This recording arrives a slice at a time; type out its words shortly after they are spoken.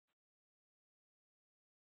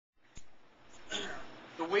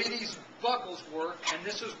way these buckles work, and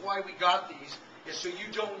this is why we got these, is so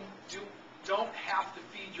you don't have to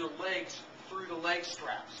feed your legs through the leg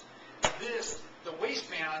straps. The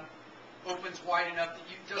waistband opens wide enough that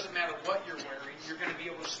it doesn't matter what you're wearing, you're going to be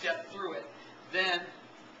able to step through it. Then,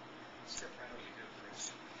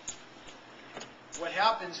 what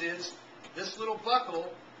happens is, this little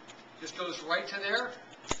buckle just goes right to there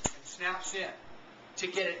and snaps in. To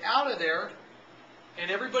get it out of there, and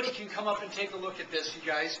everybody can come up and take a look at this, you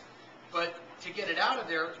guys, but to get it out of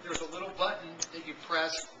there, there's a little button that you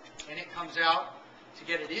press, and it comes out. To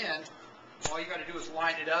get it in, all you got to do is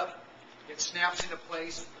line it up, it snaps into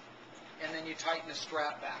place, and then you tighten the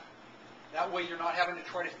strap back. That way you're not having to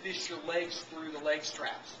try to fish your legs through the leg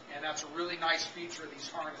straps, and that's a really nice feature of these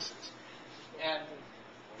harnesses. And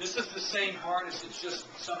this is the same harness, it's just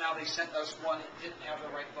somehow they sent us one that didn't have the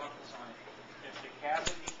right buckles on it. If the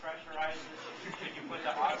cabin depressurizes, can you put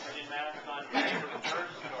the oxygen mask on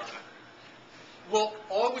first? Or? Well,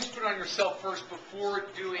 always put it on yourself first before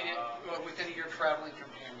doing it with any of your traveling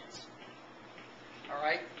companions. All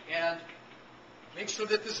right? And make sure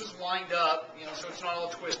that this is lined up, so it's not all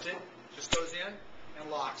twisted. Just goes in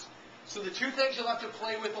and locks. So the two things you'll have to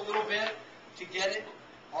play with a little bit to get it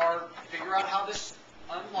are figure out how this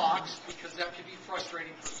unlocks, because that can be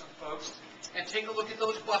frustrating for some folks, and take a look at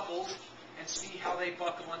those buckles and see how they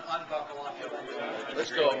buckle and unbuckle off your leg.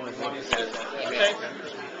 Let's go. Okay.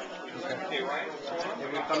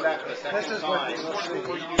 When we come back the second time,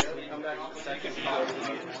 come back the second time,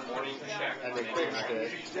 and they fixed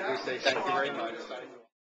it. We say thank you very much.